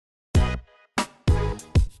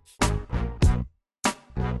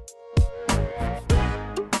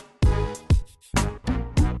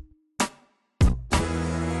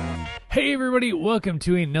Hey everybody, welcome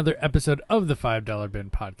to another episode of the $5 Bin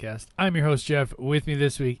Podcast. I'm your host Jeff. With me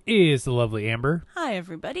this week is the lovely Amber. Hi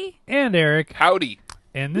everybody. And Eric. Howdy.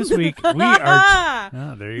 And this week we are...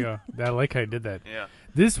 Oh, there you go. I like how you did that. Yeah.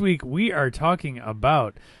 This week we are talking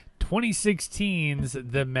about 2016's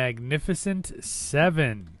The Magnificent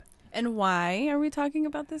Seven. And why are we talking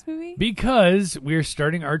about this movie? Because we're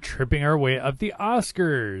starting our tripping our way up the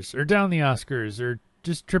Oscars, or down the Oscars, or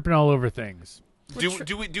just tripping all over things.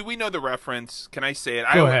 Do we know the reference? Can I say it?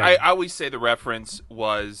 Go ahead. I always say the reference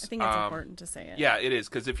was. I think it's important to say it. Yeah, it is,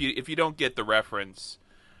 because if you don't get the reference,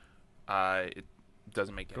 it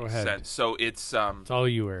doesn't make any sense. So it's all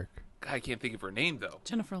you, Eric. I can't think of her name though.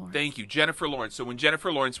 Jennifer Lawrence. Thank you, Jennifer Lawrence. So when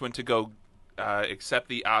Jennifer Lawrence went to go accept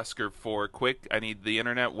the Oscar for I need the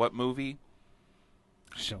internet. What movie?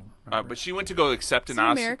 But she went to go accept an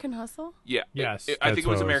Oscar. American Hustle? Yeah. Yes. I think it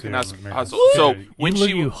was American Hustle. Woo! So when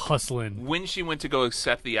when she went to go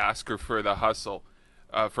accept the Oscar for the Hustle,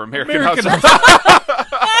 for American Hustle,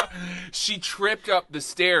 she tripped up the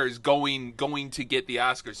stairs going to get the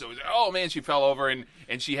Oscar. So it was, oh man, she fell over and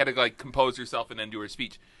she had to like compose herself and then do her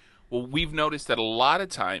speech. Well, we've noticed that a lot of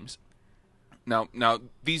times, now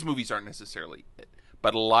these movies aren't necessarily it,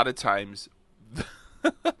 but a lot of times.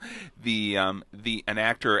 An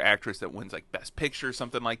actor or actress that wins like Best Picture or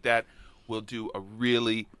something like that will do a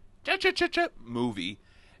really movie.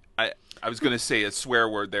 I was going to say a swear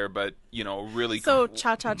word there, but really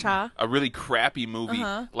cha-cha-cha. A really crappy movie.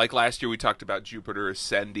 Like last year we talked about Jupiter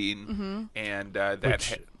Ascending, and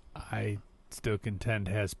that I still contend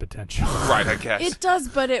has potential. Right, I guess it does,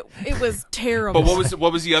 but it was terrible. But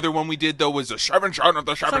what was the other one we did though? Was the Sharpen of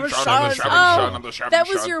the Sharpen of the Sharpen. That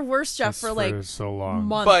was your worst, Jeff, for like so long.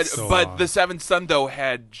 Months. But The Seventh Son though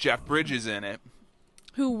had Jeff Bridges in it.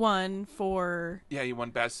 Who won for? Yeah, he won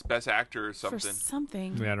best actor or something. For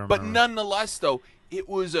something. Yeah, I don't but remember. Nonetheless, though, it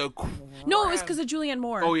was a No, it was because of Julianne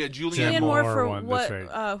Moore. Oh yeah, Julianne Moore Moore for won, what?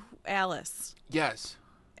 that's right. Yes.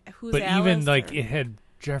 Who's but Alice, even like or? it had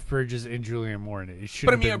Jeff Bridges and Julianne Moore in it. It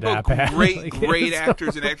shouldn't But have been that bad. Great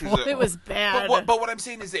actors and actresses. It was bad. But what I'm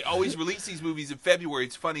saying is they always release these movies in February.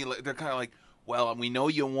 It's funny. They're kind of like, well, we know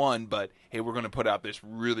you won, but hey, we're going to put out this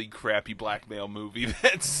really crappy blackmail movie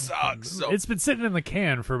that sucks. So it's been sitting in the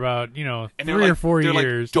can for about 3 or 4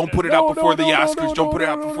 years. Like, don't put it out before the Oscars. Don't put it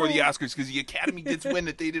out before the Oscars because the Academy gets wind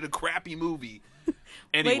that they did a crappy movie.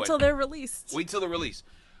 Anyway, Wait till they're released.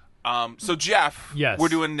 So Jeff, yes, we're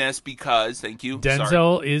doing this because thank you.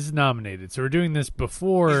 Denzel is nominated, so we're doing this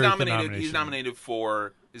before the nomination. He's nominated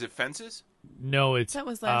for. Is it Fences? No, it's that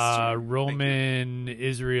was last year. Roman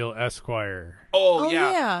Israel Esquire. Oh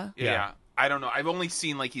yeah. I don't know. I've only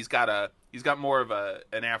seen like he's got more of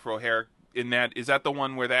an afro hair in that. Is that the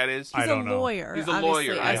one where that is? I don't know. Lawyer. He's a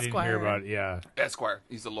lawyer. I didn't hear about it. Yeah, Esquire.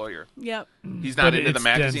 He's a lawyer. Yep. He's not into the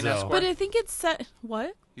magazine Denzel. Esquire. But I think it's set.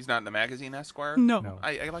 What? He's not in the magazine Esquire. No.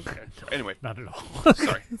 I like that. Anyway, not at all.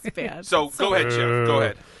 Sorry. It's bad. So go ahead, Jeff. Go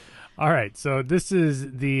ahead. All right. So this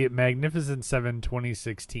is the Magnificent Seven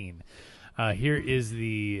 2016. Here is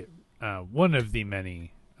the one of the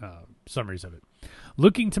many summaries of it.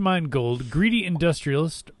 Looking to mine gold, greedy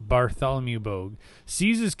industrialist Bartholomew Bogue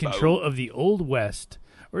seizes control of the Old West,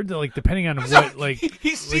 or depending on what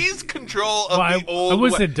he seized control of the Old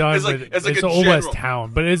West. I wasn't done, but it's an Old West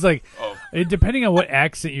town. But it's like depending on what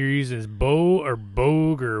accent you're using, is Bo or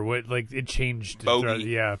Bogue or what? Like it changed. Bogey.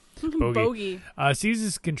 Yeah, Bogey.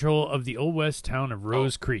 Seizes control of the Old West town of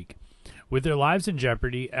Rose Creek. With their lives in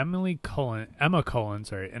jeopardy, Emma Cullen,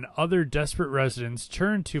 and other desperate residents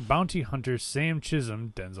turn to bounty hunter Sam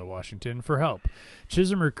Chisholm, Denzel Washington, for help.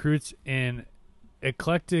 Chisholm recruits an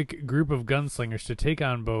eclectic group of gunslingers to take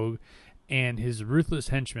on Bogue and his ruthless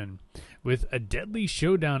henchmen. With a deadly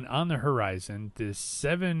showdown on the horizon, the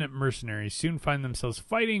 7 mercenaries soon find themselves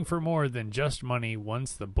fighting for more than just money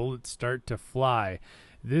once the bullets start to fly.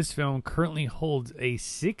 This film currently holds a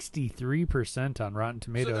 63% on Rotten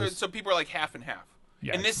Tomatoes. So people are like half and half.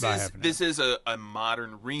 Yeah, and this is a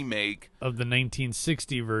modern remake of the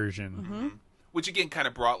 1960 version, which again kind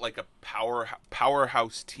of brought like a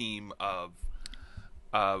powerhouse team of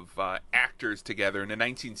actors together in the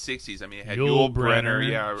 1960s. I mean, it had Yul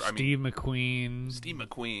Brynner, Steve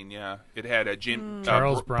McQueen, yeah. It had Jim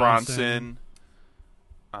Charles Bronson.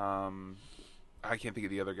 I can't think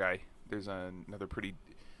of the other guy. There's another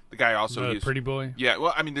the guy also used Pretty Boy. Yeah,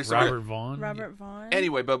 well, I mean, there's Robert Vaughn.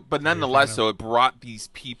 Anyway, but nonetheless, so it brought these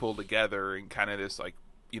people together in kind of this like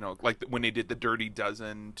when they did the Dirty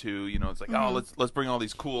Dozen too. It's like let's bring all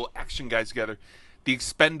these cool action guys together, the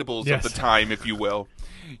Expendables of the time, if you will.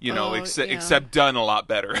 except done a lot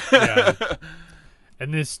better. Yeah.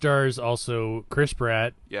 And this stars also Chris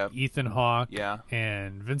Pratt, Yep. Ethan Hawke, Yeah.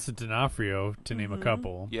 and Vincent D'Onofrio, to name a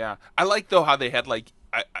couple. Yeah, I like though how they had like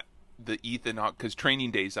the Ethan Hawke, because Training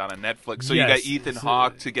Day's out on Netflix, so Yes. you got Ethan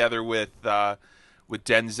Hawke together with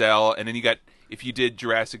Denzel, and then you got, if you did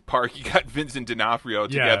Jurassic Park, you got Vincent D'Onofrio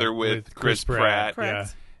together with Chris Pratt.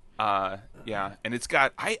 Correct. Yeah, and it's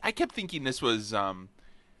got. I kept thinking this was.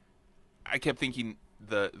 I kept thinking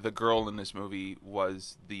the girl in this movie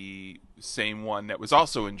was the same one that was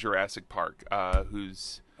also in Jurassic Park,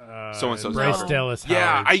 who's so and so's Bryce daughter. Dallas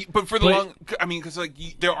Yeah, Howard. because like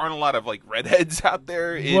there aren't a lot of like redheads out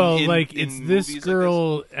there. In it's this movies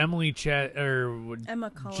girl, like Emily Emma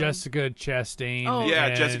Cullen. Jessica Chastain. Oh. Yeah,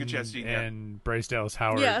 and, Jessica Chastain, yeah. and Bryce Dallas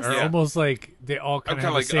Howard Yes. are Yeah. almost like they all kind of kinda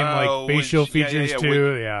have the like, same oh, like facial which- yeah, features yeah, too.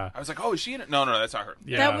 which- Yeah, I was like, oh, is she in it? No, that's not her.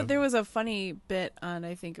 yeah. There was a funny bit on,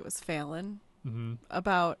 I think it was Fallon,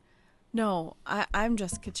 about, no, I'm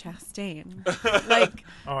Jessica Chastain. Like,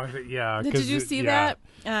 yeah. did you see that?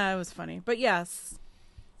 It was funny. But yes.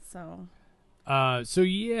 So.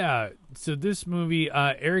 So this movie,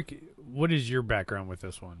 Eric, what is your background with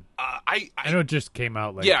this one? I know it just came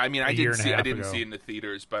out like I mean, a I year didn't and a see half I didn't ago. see it in the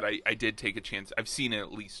theaters, but I did take a chance. I've seen it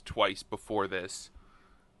at least twice before this.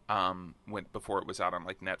 Before it was out on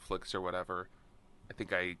like Netflix or whatever. I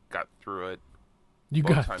think I got through it You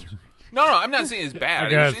both got times. No, I'm not saying it's bad. I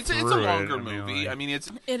got It's a through it. longer I mean, movie. like- I mean,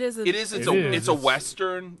 it's is. a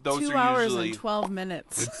western. Those 2 are hours usually and 12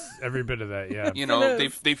 minutes. it's every bit of that. Yeah.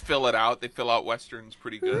 they fill it out. They fill out westerns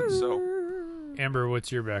pretty good. So Amber,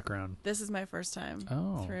 what's your background? This is my first time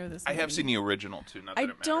Oh. through this I have movie. seen the original too. Not that I it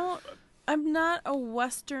matters, don't- but- I'm not a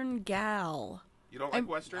Western gal. You don't like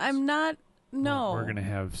westerns? I'm not. No. We're gonna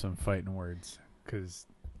have some fighting words because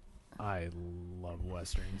I love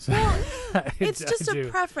westerns. It's just I a do.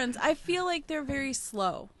 preference. I feel like they're very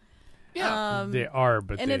slow. Yeah. They are,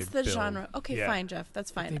 but And they it's the build. genre. Okay, Yeah. fine, Jeff. That's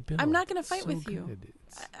They fine. build I'm not going to fight so with you. good.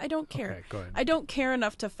 It's- I don't care. Okay, go ahead. I don't care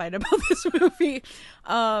enough to fight about this movie.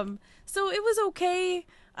 So it was okay.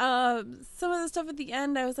 Some of the stuff at the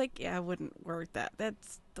end, I was like, yeah, I wouldn't work that.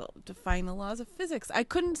 That's defying the laws of physics. I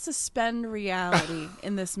couldn't suspend reality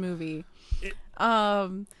in this movie.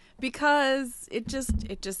 Because it just,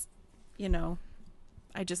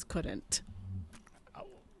 I just couldn't.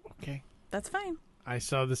 Okay. That's fine. I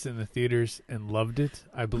saw this in the theaters and loved it.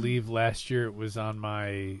 I believe last year it was on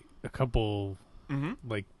a couple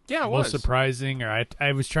like Yeah, it most was. surprising, or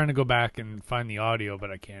I was trying to go back and find the audio,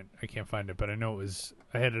 but I can't find it. But I know it was.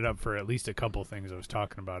 I had it up for at least a couple things. I was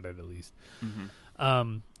talking about it at least.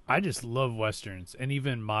 I just love westerns, and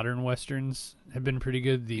even modern westerns have been pretty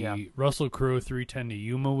good. The Russell Crowe 3:10 to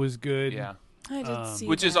Yuma was good. Yeah. I did see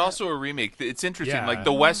Which is that. also a remake. It's interesting. Yeah. Like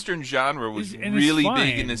the Western genre was And it's really big fine.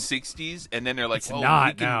 in the '60s, and then they're like, It's "Well, not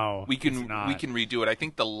we can, now. we can It's not. we can redo it." I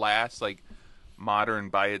think the last like modern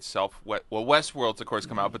by itself, Westworld's of course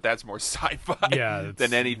come out, but that's more sci-fi Yeah,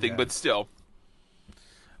 than anything. yeah. But still,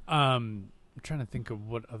 I'm trying to think of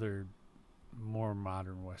what other more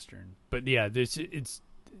modern western, but yeah,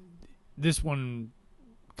 this one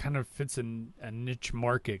kind of fits in a niche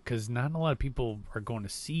market because not a lot of people are going to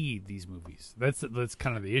see these movies. That's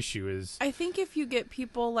kind of the issue. Is I think if you get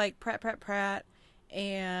people like Pratt,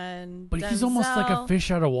 and but he's Denzel, almost like a fish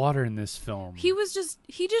out of water in this film. he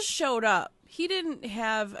just showed up. He didn't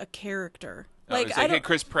have a character. like, Like it's I like, hey, don't.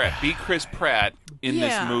 Chris Pratt, be Chris Pratt in this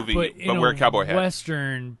Yeah. movie, but but wear a cowboy hat.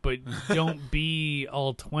 Western, but don't be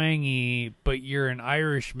all twangy. But you're an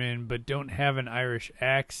Irishman, but don't have an Irish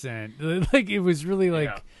accent. Like it was really like,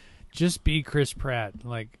 Yeah. just be Chris Pratt.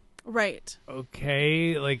 Like Right.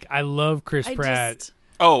 okay, like I love Chris I Pratt. just.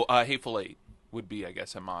 Oh, Hateful Eight would be, I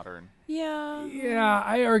guess, a modern. Yeah. Yeah,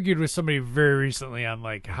 I argued with somebody very recently on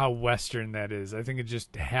like how Western that is. I think it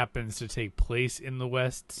just happens to take place in the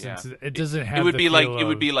West since Yeah. it doesn't have. It would the be like feel it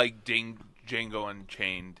would of- be like Django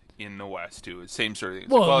Unchained in the West too. Same sort of thing.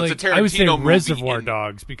 Well, It's a like, Tarantino I would say movie Reservoir in-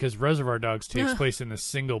 Dogs because Reservoir Dogs takes place in a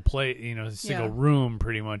single single Yeah. room,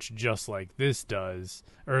 pretty much just like this does.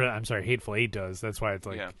 Or I'm sorry, Hateful Eight does. That's why it's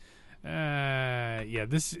like,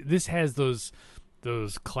 This has those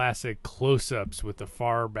classic close-ups with the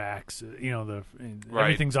far backs.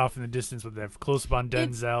 Everything's off in the distance with that close-up on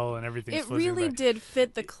Denzel and everything. It really did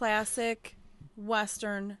fit the classic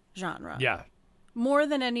Western genre. Yeah, More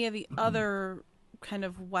than any of the other kind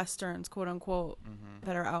of Westerns, quote unquote,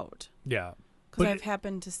 that are out. yeah. Because But I've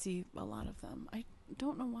happened to see a lot of them. I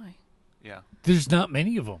don't know why. Yeah. There's not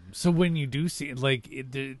many of them. So when you do see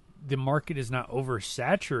the market is not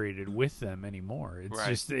oversaturated with them anymore. It's Right.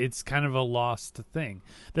 just it's kind of a lost thing.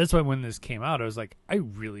 That's why when this came out, I was like, I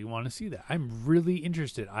really want to see that. I'm really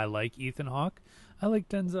interested. I like Ethan Hawke. I like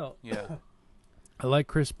Denzel. Yeah. I like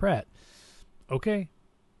Chris Pratt. Okay.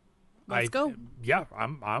 Let's go. Yeah,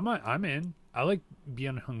 I'm in. I like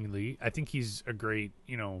Byung-Hun Lee. I think he's a great,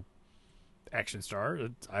 action star.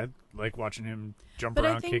 I like watching him jump But I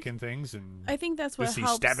around think- kicking things and I think that's what just he's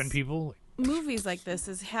helps stabbing people. movies like this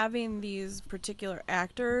is having these particular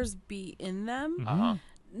actors be in them. Uh-huh.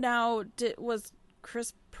 Now, was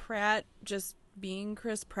Chris Pratt just being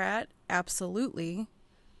Chris Pratt? Absolutely.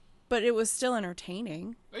 But it was still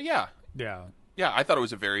entertaining. Yeah. Yeah. Yeah, I thought it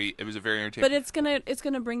was a very entertaining. But it's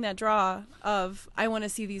gonna bring that draw of I want to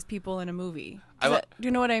see these people in a movie. Do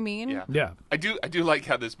you know what I mean? Yeah. Yeah. I do like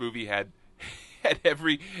how this movie had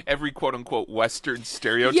every quote unquote Western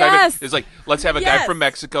stereotype. Yes. It's like, let's have a guy from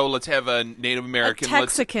Mexico, let's have a Native American,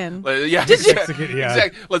 Texican.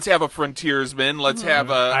 Exactly. Let's have a frontiersman, let's have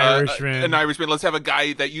Irishman. an Irishman, let's have a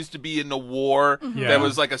guy that used to be in the war Yeah. that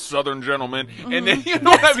was like a Southern gentleman, and then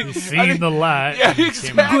what I mean? Seen the light. Yeah,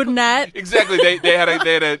 exactly. Good net. Exactly. They had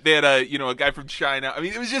a a guy from China. I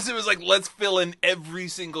mean, it was like let's fill in every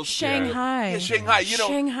single Shanghai. Yeah, Shanghai.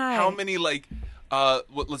 Shanghai. How many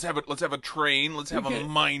let's have a train. Let's have a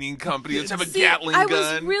mining company. Let's have a Gatling I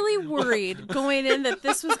gun. was really worried going in that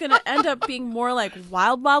this was going to end up being more like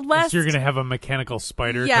Wild Wild West. So you're gonna have a mechanical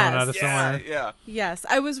spider Yes. coming out of somewhere. Yeah. Yes,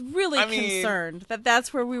 I was really I mean- concerned that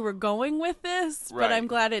that's where we were going with this, but Right. I'm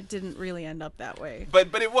glad it didn't really end up that way. But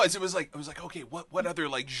it was like okay, what other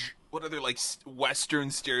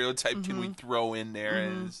Western stereotype can we throw in there?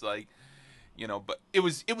 And it's like, but it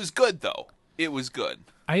was good though. It was good.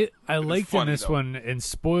 I liked in funny, this though. one, and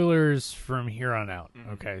spoilers from here on out.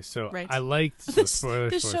 Okay, so Right. I liked This-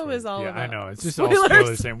 spoilers. this spoilers, show spoilers. is all I about know it's just all spoilers.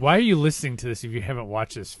 spoilers. Saying, why are you listening to this if you haven't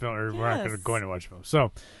watched this film, or we're not Yes. going to watch the film?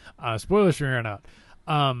 So, spoilers from here on out.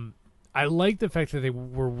 I like the fact that they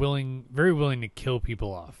were very willing to kill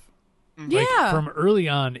people off. Like, Yeah. from early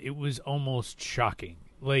on, it was almost shocking.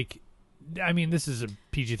 Like, I mean, this is a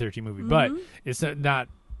PG-13 movie, but it's not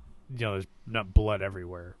there's not blood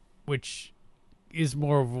everywhere, which is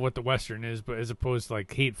more of what the Western is, but as opposed to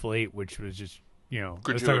like Hateful Eight, which was just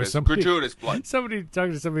gratuitous blood. Somebody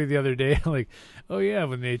talking to somebody the other day, like, oh yeah,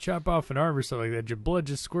 when they chop off an arm or something like that, your blood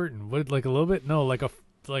just squirting. What, like a little bit? No, like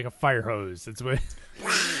a fire hose. That's what.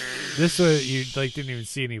 This was you didn't even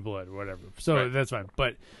see any blood or whatever. So Right. that's fine.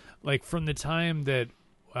 But like from the time that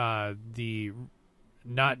the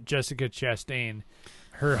not Jessica Chastain,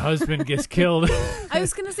 her husband gets killed. I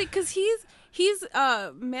was gonna say because he's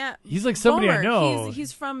Matt. He's like somebody I Bomer. know.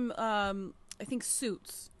 He's from I think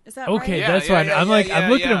Suits. Is that Okay, right? Yeah, that's yeah, fine. yeah, I'm yeah, like, yeah, I'm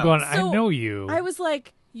looking at yeah. him going, I So, know you. I was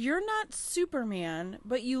like, you're not Superman,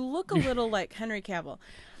 but you look a little like Henry Cavill.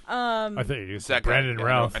 I thought you It's said that guy. Brandon Yeah,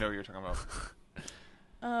 Ralph. I know what you're talking about.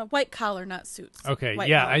 White collar, not suits. Okay, White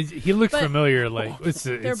yeah, collar. he looked But- familiar. Like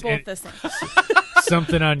They're both the same.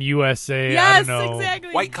 something on USA. Yes, I don't know.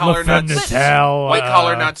 exactly. White collar, not Natal, white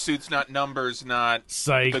collar, not suits, not numbers, not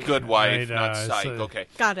Psych. the good wife, right, not psych. so Okay,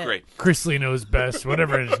 Got it. great. Chrisley knows best.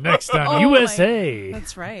 Whatever is next on Oh, USA.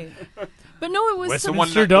 That's right. But no, it was The one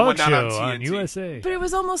Westminster not- the Dog one not on Show on TNT. USA. But it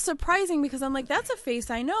was almost surprising because I'm like, that's a face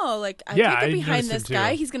I know. Like, I Yeah, can't I get behind noticed this him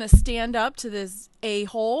guy. too. He's going to stand up to this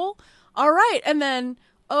a-hole. All right. And then,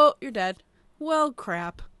 oh, you're dead. Well,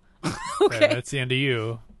 crap. Yeah, Okay. that's the end of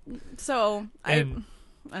you. So, And-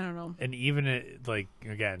 I don't know. And even like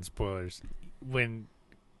again, spoilers. When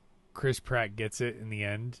Chris Pratt gets it in the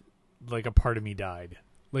end, like a part of me died.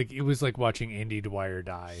 Like it was like watching Andy Dwyer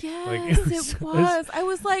die. Yes, Like, it was. I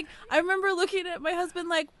was like, I remember looking at my husband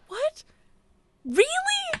like, what?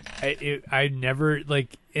 Really? I never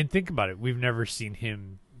like, and think about it. We've never seen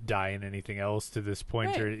him die in anything else to this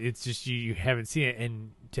point, Right. or it's just you haven't seen it.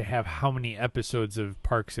 And to have how many episodes of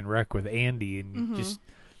Parks and Rec with Andy, and just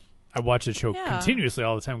I watch the show Yeah. continuously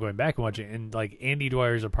all the time, going back and watching, it, and like Andy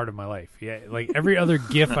Dwyer is a part of my life. Yeah, like every other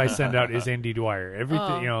GIF I send out is Andy Dwyer.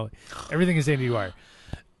 Everything, everything is Andy Dwyer.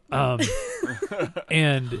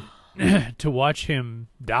 And to watch him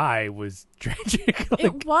die was tragic. Like,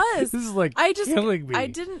 It was. This is like killing me. I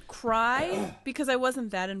didn't cry because I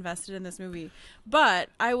wasn't that invested in this movie, but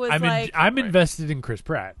I was I'm invested in Chris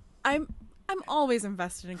Pratt. I'm always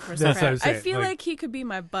invested in Chris That's what I'm Pratt. I saying, feel like- like he could be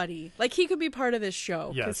my buddy. Like he could be part of this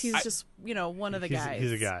show because Yes. he's just one of the guys.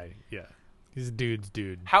 He's a guy. Yeah, he's a dude's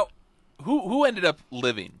dude. Who ended up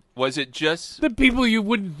living? Was it just The people you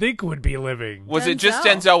wouldn't think would be living. was it just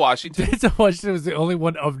Denzel. Denzel Washington? Denzel Washington was the only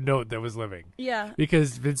one of note that was living Yeah.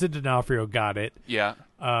 because Vincent D'Onofrio got it. Yeah.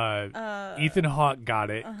 Ethan Hawke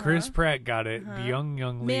got it. Chris Pratt got it. Young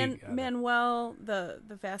Lee. got it. Manuel the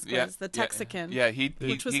Vasquez, Yeah, the Texican. Yeah, he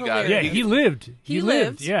Which was got Yeah, hilarious. he lived. He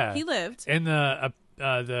lived. Yeah, He lived. And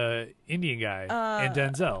the Indian guy and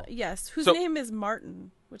Denzel. Yes, whose So- name is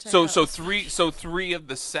Martin. Which I So thought was- three of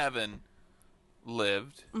the 7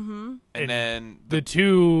 lived, and And then the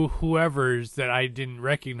 2 whoever's that I didn't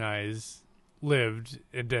recognize lived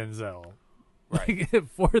in Denzel. Right. Like,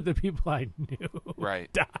 4 of the people I knew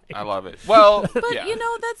right. died. I love it. Well, But yeah.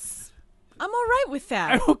 I'm all right with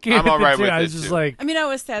that. I'm okay I'm with all right it too. with I it, was just too. like, I mean, I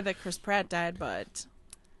was sad that Chris Pratt died, but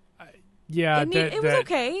yeah, it was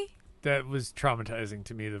okay. That was traumatizing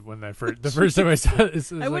to me when the first time I saw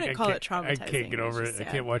this. I wouldn't call it I can't traumatizing, get it was over it. just I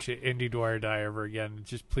sad. can't watch Indy Dwyer die ever again.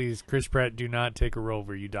 Just please, Chris Pratt, do not take a role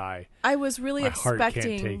where you die. I was really My heart can't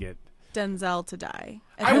expecting take it. Denzel to die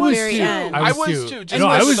at I the was very too. end. I was was too. too. Just No,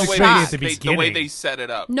 I was the way expecting they- it at the the way beginning. they set it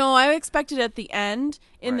up. No, I expected at the end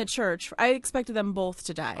in the Right. church. I expected them both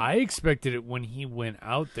to die. I expected it when he went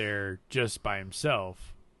out there just by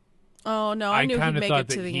himself. Oh no, I I knew he'd kinda make thought it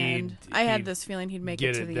to that the he'd- end. I had he'd this feeling he'd make Get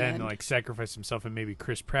it to it the then, end. like sacrifice himself, and maybe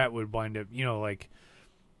Chris Pratt would wind up. Like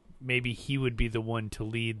maybe he would be the one to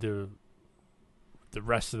lead the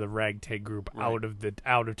rest of the ragtag group Right.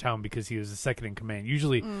 out of town because he was the second in command.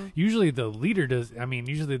 Usually the leader does. I mean,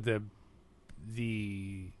 usually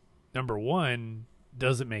the number 1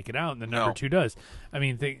 doesn't make it out, and the number No. 2 does. I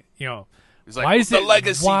mean, It's like why is the it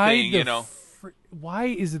legacy why thing, the why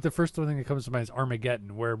is it the first thing that comes to mind is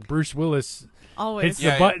Armageddon, where Bruce Willis Always. hits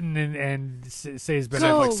Yeah, the button and says Ben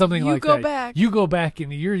Go, Affleck something you like go that. back. You go back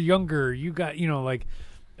and you're younger. You got like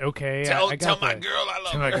okay. Tell I got my that. girl I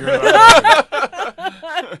love Tell my her. girl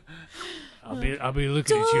I love her. I'll be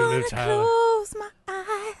looking at you, Don't Liv Tyler. close my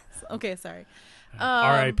eyes. Okay, sorry.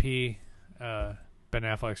 R.I.P. Ben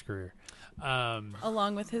Affleck's career.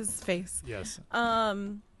 Along with his face, Yes.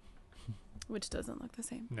 which doesn't look the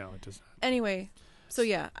same. No, it does not. Anyway, so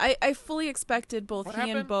yeah, I fully expected both What he and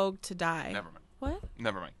happened? Bogue to die. Never mind. What?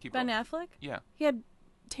 Never mind. Keep Ben going. Affleck? Yeah. He had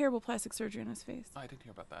terrible plastic surgery on his face. I didn't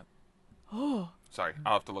hear about that. Oh. Sorry.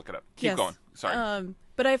 I'll have to look it up. Keep Yes. going. Sorry.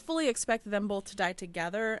 But I fully expected them both to die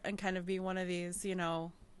together and kind of be one of these,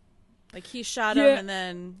 like he shot him Yeah. and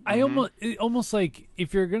then I almost like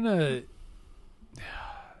if you're gonna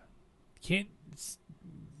can't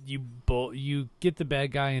you get the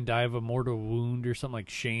bad guy and die of a mortal wound or something like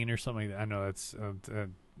Shane or something like that. I know that's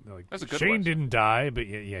like That's a good Shane one. didn't die, but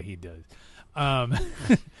yeah he does.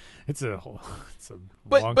 It's a long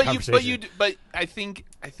but conversation. I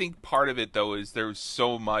think part of it though is there's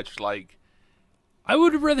so much like I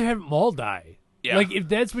would rather have them all die. Yeah. Like if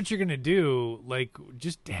that's what you're gonna do, like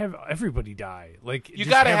just have everybody die. Like you just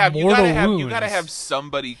gotta have mortal you gotta wounds. have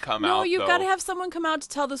somebody come out. No, you've though. got to have someone come out to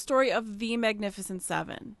tell the story of the Magnificent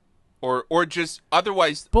Seven. or just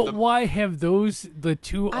otherwise. But why have the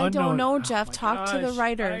 2 I unknown? don't know, Oh Jeff. my Talk to the gosh,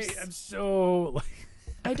 writers. I'm so like,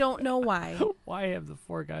 I don't know why. why have the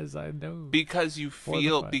 4 guys I know? because you For the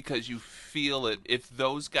feel fight. it. If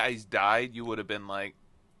those guys died, you would have been like,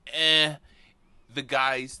 eh. The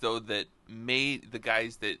guys though that made the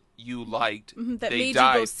guys that you liked that they made you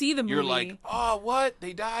died, go see the You're movie. like, oh, what?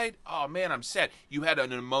 They died? Oh man, I'm sad. You had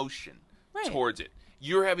an emotion Right. towards it.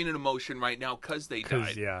 You're having an emotion right now because they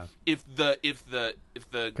died. Yeah. If the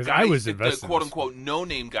 'Cause guys, I was if the invested in quote this unquote no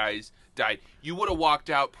name guys died, you would have walked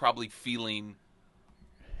out probably feeling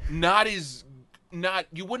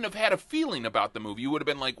you wouldn't have had a feeling about the movie. You would have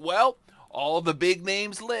been like, well, all the big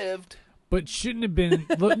names lived. But shouldn't have been.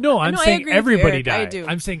 No, I'm No, I saying agree with you, everybody Eric. I dies. do.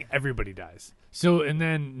 I'm saying everybody dies. So and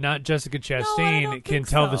then not Jessica Chastain don't can think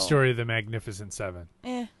tell the so. story of the Magnificent Seven.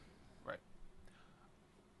 Eh. Right.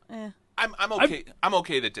 I'm okay. I'm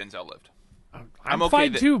okay that Denzel lived. I'm okay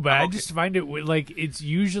fine that- too, but I'm I okay. just find it like it's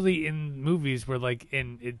usually in movies where like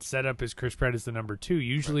it's set up as Chris Pratt is the number 2.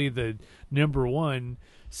 Usually the number 1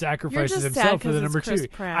 sacrifices just sad himself for 'cause the it's number Chris 2.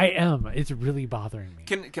 Pratt. I am. It's really bothering me.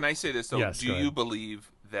 Can I say this though? Yes, Do go you ahead.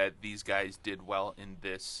 believe that these guys did well in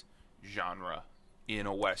this genre in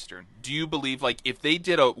a western? Do you believe like if they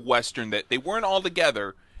did a western that they weren't all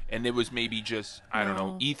together and it was maybe just I don't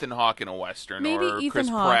know No. Ethan Hawke in a western Maybe or Ethan Chris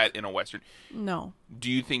Hawke. Pratt in a western? No. Do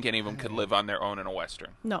you think any of them could live on their own in a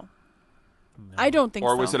western? No. I don't think so.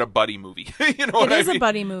 Or was it a buddy movie? You know what It I is mean? a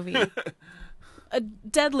buddy movie. A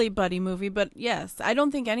deadly buddy movie, but yes, I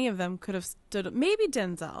don't think any of them could have stood. Maybe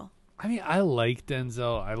Denzel. I mean, I like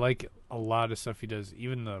Denzel. I like a lot of stuff he does.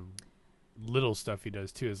 Even the little stuff he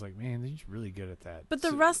does too is like, man, he's really good at that. But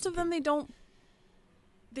the rest of them, they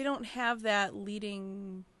don't have that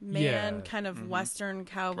leading man Yeah. kind of Western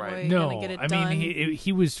cowboy. Right. No, gonna get it I done. mean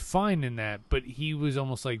he was fine in that, but he was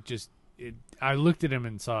almost like just. I looked at him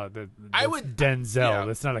and saw that I that's would- Denzel. yeah.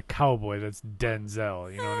 That's not a cowboy. That's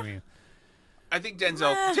Denzel. You know what I mean? I think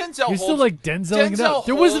Denzel You're still like Denzeling it Denzel up.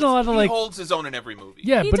 There wasn't a lot of he like. holds his own in every movie.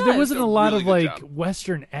 Yeah, He but there does. wasn't A a lot really of good like job.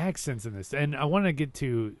 Western accents in this, and I want to get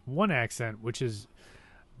to one accent, which is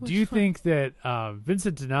do you think that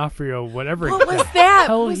Vincent D'Onofrio, whatever What was that?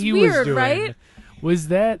 hell Was he weird, was doing, right? was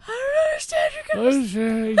that? I don't understand your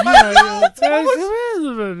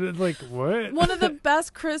conversation. Like what? One of the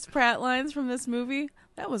best Chris Pratt lines from this movie.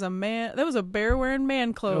 That was a man. That was a bear wearing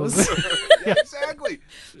man clothes. Yeah, exactly.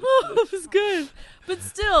 Oh, it was good, but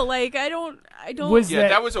still, like I don't. Was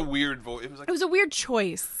That was a weird voice. It was like, It was a weird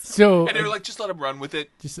choice. So and they were like, just let him run with it.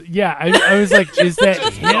 I was like, is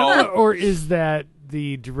that him No. or is that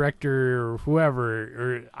the director or whoever?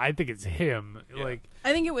 Or I think it's him. Yeah. Like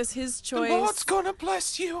I think it was his choice. The Lord's gonna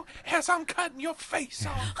bless you as I'm cutting your face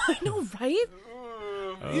off. I know, right?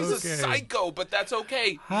 He's a Okay. psycho, but that's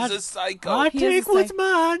okay. He's a psycho. I He take is a what's psych-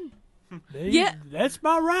 mine. Yeah. That's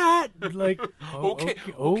my right. Like, Okay.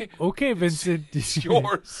 okay, Vincent. It's yours.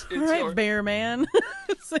 All It's right, yours. bear man.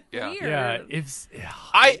 It's like Yeah. weird. Yeah, it's.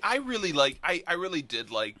 I really like. I really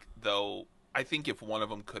did like, though. I think if one of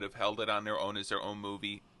them could have held it on their own as their own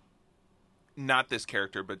movie, not this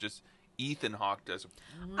character, but just Ethan Hawke does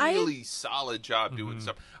a really solid job doing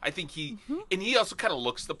stuff. I think and he also kind of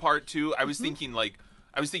looks the part too. I was thinking like.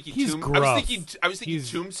 I was thinking He's I was gruff. thinking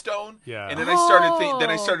Tombstone. Yeah. And then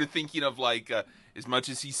I started thinking of like as much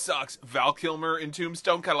as he sucks, Val Kilmer in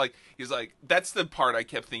Tombstone, kind of like he's like that's the part I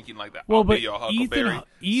kept thinking like that. Well, I'll but be your Huckleberry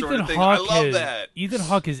Ethan sort of thing. Hawke I love has, that. Ethan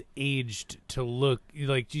Hawke is aged to look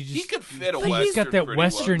like you just. He could fit a But Western. he's got that pretty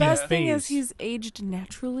Western well. in Best thing face. is he's aged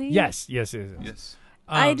naturally. Yes. Yes.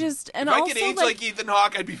 I just and If I also could age like Ethan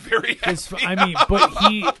Hawke, I'd be very happy. I mean,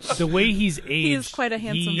 but the way he's aged, He is quite a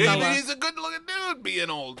handsome Yeah, fella. he's a good-looking dude, being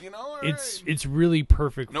old. You know, all right. it's really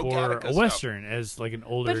perfect No for Gattaca a stuff. western as like an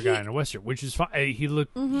older But guy he- in a western, which is fine. He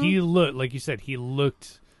looked like you said, he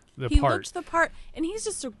looked the he part. looked the part, and he's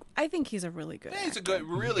just I think he's a really good. Yeah, he's a actor. good,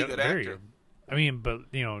 really good Very actor. good. I mean, but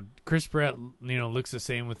Chris Pratt, looks the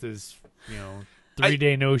same with his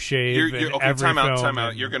 3-day no shave. You're in okay. every Time out. film Time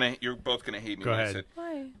out. and- You're both gonna hate me. Go when I ahead. said-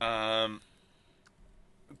 Why?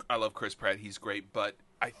 I love Chris Pratt. He's great, but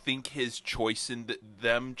I think his choice in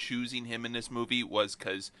them choosing him in this movie was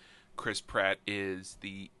because Chris Pratt is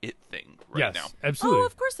the it thing right yes, now. absolutely. Oh,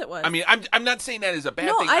 of course it was. I mean, I'm not saying that as a bad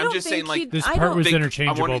No, thing. I I'm don't just think saying like he'd- This I part don't- was they-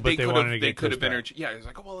 interchangeable, I wanted- but they could've- wanted to they get could Chris have been. Pratt. Yeah, it's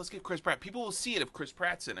like, oh well, let's get Chris Pratt. People will see it if Chris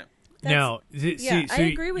Pratt's in it. Now, Yeah, I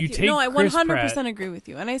agree with you. Take No, I Chris 100% Pratt- agree with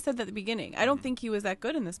you. And I said that at the beginning. I don't think he was that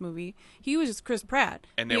good in this movie. He was just Chris Pratt.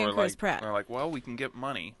 And they being were Chris like, Pratt. they're like, well, we can get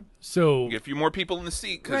money, So get a few more people in the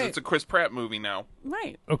seat because Right. it's a Chris Pratt movie now.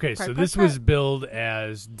 Right. okay, Pratt, so Pratt, this Pratt. was billed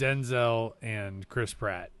as Denzel and Chris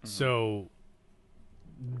Pratt. Mm-hmm. So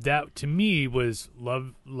that to me was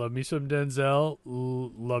love me some Denzel,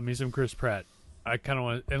 love me some Chris Pratt. I kind of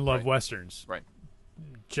want and love Right. westerns. Right.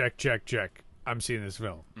 Check. I'm seeing this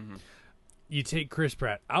film. Mm-hmm. You take Chris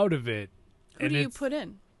Pratt out of it, Who and do you it's- put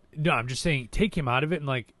in? No, I'm just saying take him out of it and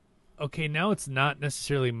like, okay, now it's not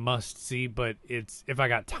necessarily must see, but it's if I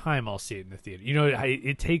got time, I'll see it in the theater.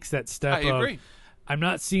 It takes that step. I agree. I'm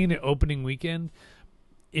not seeing it opening weekend.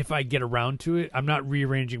 If I get around to it, I'm not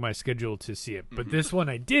rearranging my schedule to see it. But this one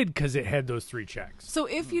I did because it had those 3 checks. So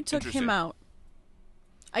if you took Interesting. him out,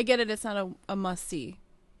 I get it. It's not a must see,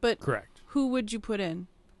 but Correct. who would you put in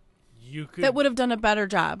You could. that would have done a better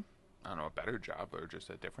job I don't know, a better job or just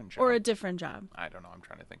a different job. or a different job? I don't know. I'm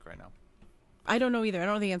trying to think right now. I don't know either. I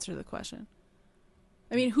don't know the answer to the question.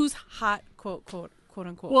 I mean, who's hot, quote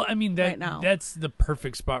unquote? Well, I mean right now. that's the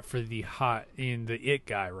perfect spot for the it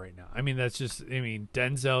guy right now. I mean, that's just. I mean,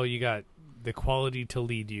 Denzel, you got the quality to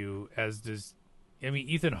lead you, as does. I mean,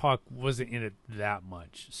 Ethan Hawke wasn't in it that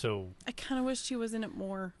much, so I kind of wished he was in it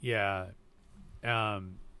more. yeah.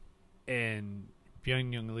 And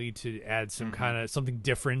Byung-Young Lee to add some Mm-hmm. kind of something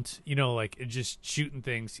different, like just shooting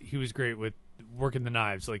things. He was great with working the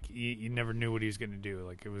knives. Like you never knew what he was going to do.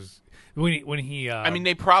 Like it was when he. I mean,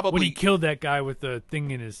 they probably when he killed that guy with the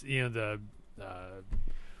thing in his, the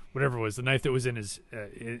whatever it was, the knife that was in his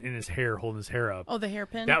hair, holding his hair up. Oh, the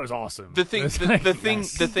hairpin. That was awesome. The thing, It was the, like, the thing,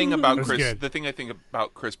 yes. the thing about was Chris, good. the thing I think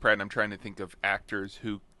about Chris Pratt, and I'm trying to think of actors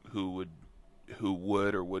who would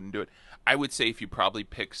or wouldn't do it. I would say if you probably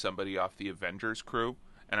pick somebody off the Avengers crew,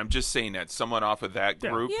 and I'm just saying that someone off of that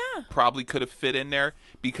group Yeah. probably could have fit in there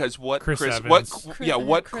because what Chris Evans. what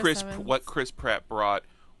Chris Evans. Chris Pratt brought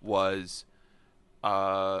was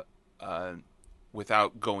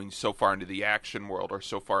without going so far into the action world or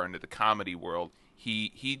so far into the comedy world,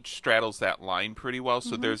 he straddles that line pretty well.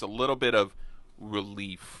 So there's a little bit of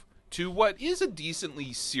relief to what is a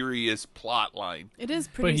decently serious plot line. It is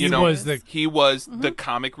But pretty. he serious. was He was the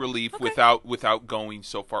comic relief without going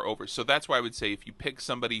so far over. So that's why I would say if you pick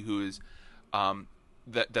somebody who is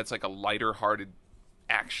that's like a lighter-hearted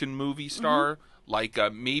action movie star, like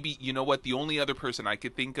maybe the only other person I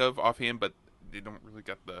could think of offhand, but they don't really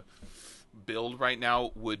got the build right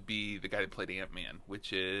now, would be the guy that played Ant-Man,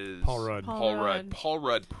 which is Paul Rudd. Paul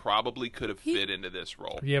Rudd probably could have fit into this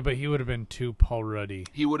role. Yeah, but he would have been too Paul Ruddy.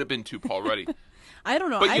 He would have been too Paul Ruddy. I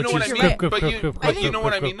don't know. But you know what I mean? But you know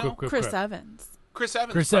what I mean, though? Chris Evans. Chris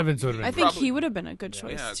Evans would have been. I think he would have been a good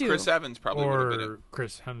choice, too. Chris Evans probably would have been. Or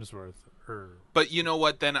Chris Hemsworth. But you know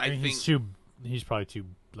what? Then I think he's probably too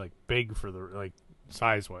big for the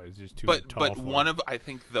size-wise. He's too tall. But I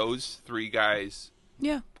think those three guys.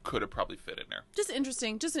 Yeah. Could have probably fit in there. Just an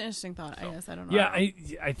interesting thought, I guess. I don't know. Yeah,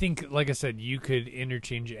 I think, like I said, you could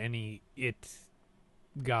interchange any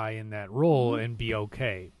guy in that role and be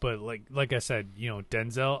okay. But like I said,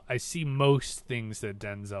 Denzel, I see most things that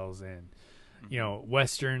Denzel's in.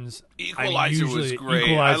 Westerns. Equalizer was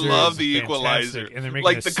great. I love the Equalizer. And they're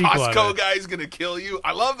making the Costco guy's gonna kill you.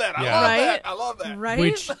 I love that. I love that. Right?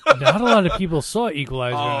 Which not a lot of people saw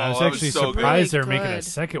Equalizer. And I was actually surprised they're making a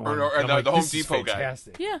second one. Or the Home Depot guy.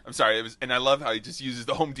 Yeah. I'm sorry. And I love how he just uses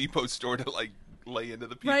the Home Depot store to lay into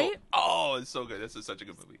the people. Right? Oh, it's so good. This is such a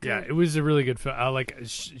good movie. Yeah, it was a really good film. I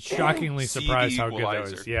shockingly surprised how good that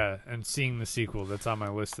Equalizer. was. Yeah, and seeing the sequel that's on my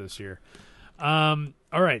list this year. All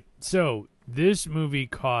right, so this movie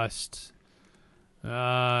cost.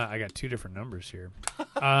 I got two different numbers here.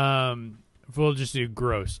 We'll just do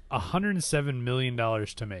gross. $107 million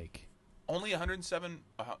to make. Only 107.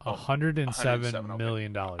 $107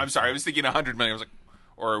 million. I'm sorry, I was thinking 100 million. I was like,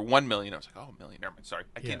 or 1 million. I was like, oh, million. Never mind. Sorry,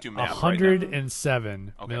 I can't do math.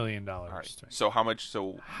 $107 million. All right. So how much?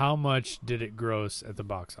 How much did it gross at the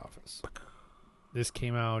box office? This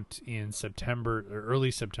came out in September or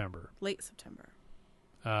early September. Late September.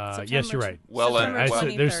 Yes, you're right. Well,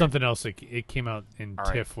 there's something else. It came out in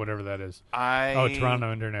TIFF, whatever that is.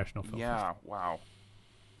 Toronto International Film Festival. Wow.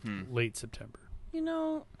 Late September.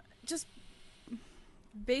 Just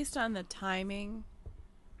based on the timing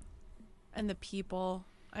and the people,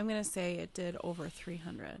 I'm going to say it did over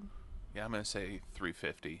 300. Yeah, I'm going to say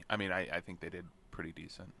 350. I mean, I think they did pretty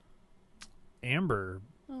decent. Amber,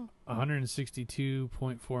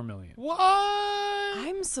 162.4 million. What?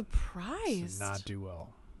 I'm surprised. Did not do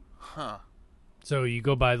well. Huh. So you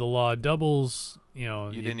go by the law of doubles,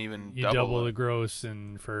 you didn't even double the gross,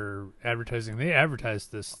 and for advertising, they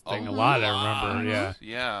advertised this thing a lot. I remember,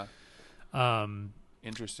 yeah.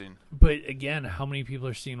 Interesting. But again, how many people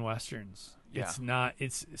are seeing westerns? Yeah.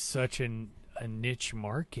 It's such a niche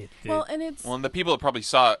market. And the people that probably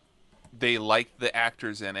saw it, they liked the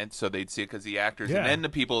actors in it, so they'd see it because the actors, and then the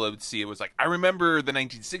people that would see it was like, I remember the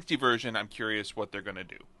 1960 version. I'm curious what they're gonna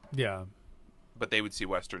do. Yeah. But they would see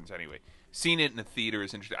westerns anyway. Seeing it in the theater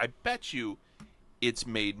is interesting. I bet you it's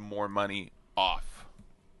made more money off.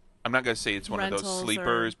 I'm not going to say it's one of those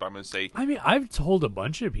sleepers, but I'm going to say... I mean, I've told a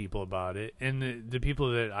bunch of people about it, and the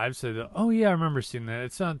people that I've said, oh, yeah, I remember seeing that.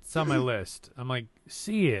 It's on my list. I'm like,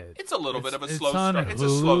 see it. It's a little bit of a slow start. It's a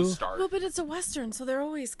slow start. Well, but it's a Western, so they're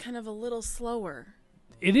always kind of a little slower.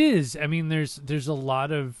 It is. I mean, there's a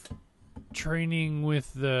lot of training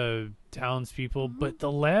with the townspeople, but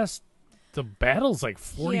the battle's like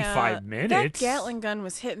 45 minutes. That Gatling gun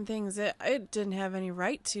was hitting things it didn't have any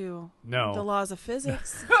right to. No. The laws of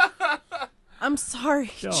physics. I'm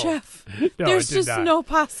sorry, Jeff. No, There's just no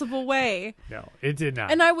possible way. No, it did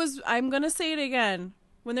not. And I'm going to say it again.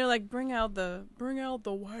 When they're like, bring out the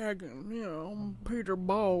wagon, Peter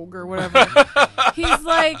Bogue or whatever. He's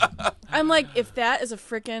like, I'm like, if that is a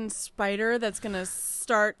freaking spider that's going to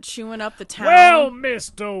start chewing up the town. Well,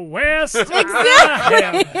 Mr. West.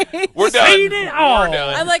 Exactly. We're done. We're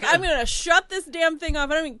done. I'm like, I'm going to shut this damn thing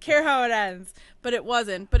off. I don't even care how it ends. But it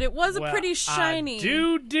wasn't. But it was a pretty shiny. I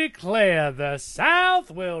do declare the South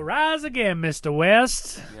will rise again, Mr.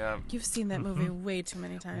 West. Yeah. You've seen that movie way too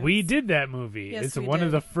many times. We did that movie. Yes, it's we one did.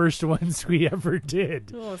 of the first ones we ever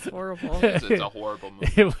did. Oh, it's horrible. It's a horrible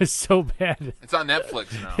movie. It was so bad. It's on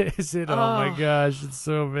Netflix now. Is it? Oh my gosh, it's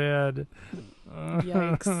so bad.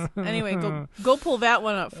 Yikes. Anyway, go pull that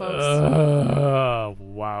one up, folks.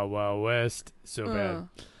 Wow, West. So bad.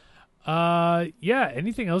 Yeah,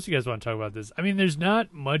 anything else you guys want to talk about this? I mean, there's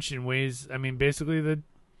not much in ways. I mean, basically the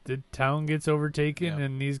town gets overtaken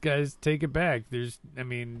and these guys take it back. There's, a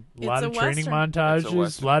lot of training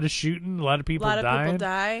montages, a lot of shooting, a lot of people dying. A lot of people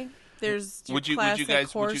die. There's would you guys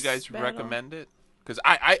battle. recommend it? Because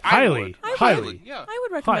I highly, yeah, I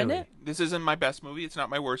would recommend it. This isn't my best movie. It's not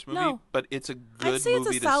my worst movie, No. but it's a good I'd say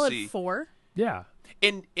movie it's a solid to see. 4. Yeah.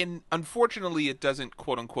 And unfortunately, it doesn't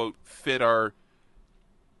quote unquote fit our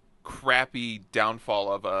crappy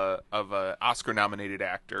downfall of a Oscar nominated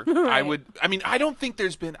actor. Right. I don't think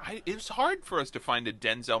there's been. It's hard for us to find a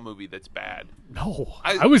Denzel movie that's bad. No,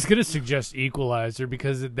 I was gonna suggest Equalizer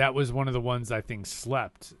because that was one of the ones I think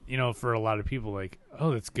slept. For a lot of people, like,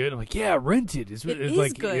 oh, that's good. I'm like, yeah, rent it. It's is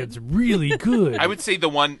like good. it's really good. I would say the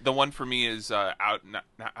one for me is out not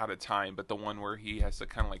out of time, but the one where he has to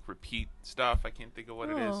kind of like repeat stuff. I can't think of what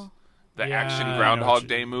it is. Oh. The Yeah, action I know Groundhog what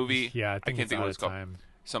Day movie. Yeah, I can't think think of what out it's of called. time.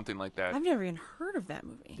 Something like that. I've never even heard of that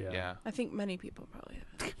movie. Yeah. I think many people probably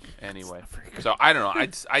haven't. Anyway, so I don't know.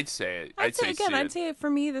 I'd say it. I'd say see it. for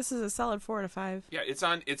me this is a solid 4 out of 5. Yeah, it's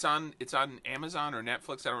on Amazon or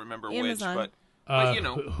Netflix. I don't remember Amazon. which, but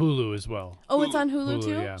Hulu as well. Oh, it's Hulu. on Hulu too?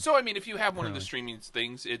 Yeah. So if you have one of the streaming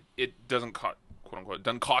things, it doesn't quote unquote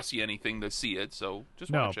doesn't cost you anything to see it. So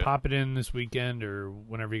just watch it. Pop it in this weekend or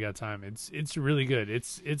whenever you got time. It's really good.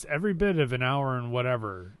 It's every bit of an hour and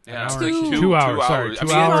whatever. Yeah. An hour, Two. 2 hours. Sorry,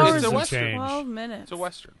 2 hours it's a and Western. change. 12 minutes. It's a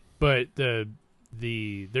Western. But the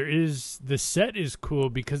set is cool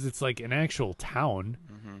because it's like an actual town.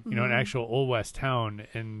 An actual Old West town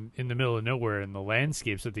and in the middle of nowhere, and the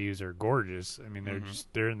landscapes that they use are gorgeous. I mean,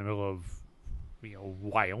 they're in the middle of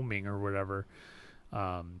Wyoming or whatever.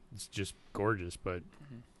 It's just gorgeous, but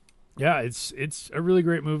yeah, it's a really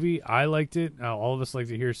great movie. I liked it. All of us liked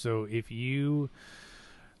it here. So if you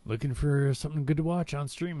looking for something good to watch on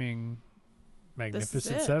streaming,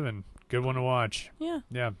 Magnificent it. Seven, good one to watch. Yeah.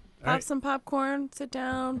 Yeah, Pop some popcorn, sit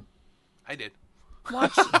down, I did.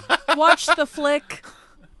 watch the flick.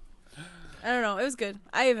 I don't know. It was good.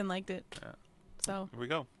 I even liked it. Yeah. So Here we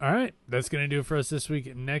go. All right, that's going to do it for us this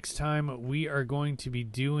week. Next time, we are going to be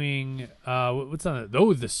doing, what's on it?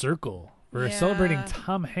 Oh, The Circle. We're celebrating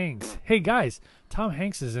Tom Hanks. Hey, guys, Tom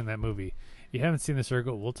Hanks is in that movie. You haven't seen The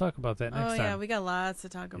Circle? We'll talk about that next time. Oh, yeah, we got lots to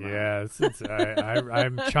talk about. Yeah,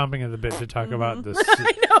 I'm chomping at the bit to talk about this.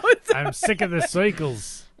 I know. I'm sick of the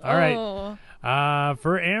cycles. All right.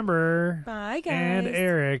 For Amber. Bye, guys. And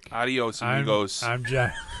Eric. Adios, amigos. I'm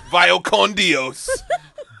Jack. Vio con Dios. Oh,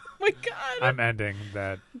 my God. I'm ending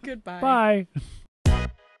that. Goodbye. Bye.